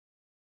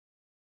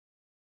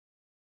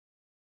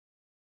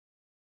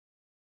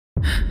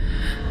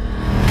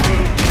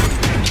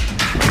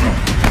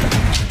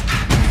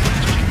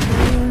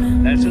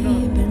That's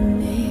enough.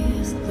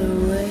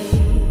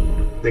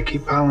 They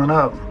keep piling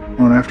up,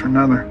 one after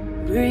another.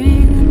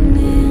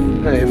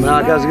 Hey,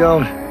 Mal, how's it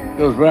going?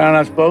 Goes round,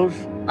 I suppose.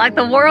 Like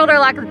the world or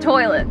like the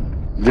toilet?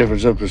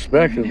 Difference of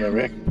perspective, I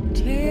reckon.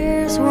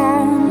 So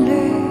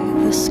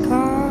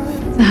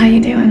how you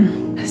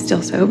doing?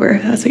 Still sober?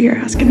 That's what you're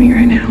asking me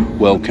right now.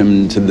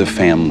 Welcome to the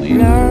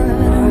family.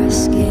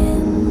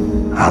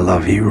 I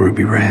love you,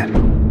 Ruby Red.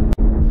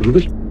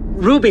 Ruby?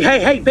 Ruby,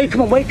 hey, babe,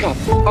 come on, wake up.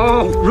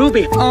 Oh,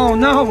 Ruby, oh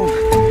no.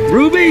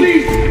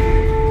 Ruby!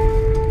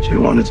 She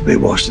wanted to be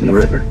washed in the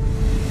river.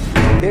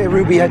 Yeah,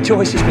 Ruby had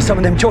choices, but some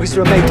of them choices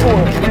were made for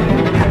her.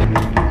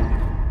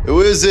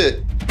 Who is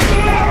it?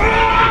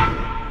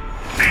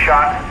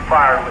 Shots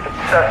fired with the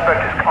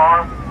suspect is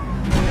armed.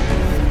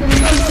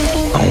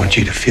 I want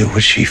you to feel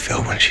what she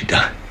felt when she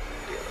died.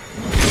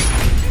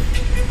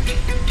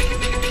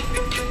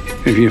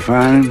 If you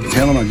find him,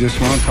 tell him I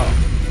just want to talk.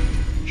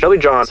 Shelby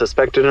John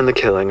suspected in the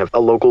killing of a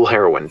local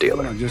heroin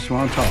dealer. I just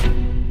want to talk.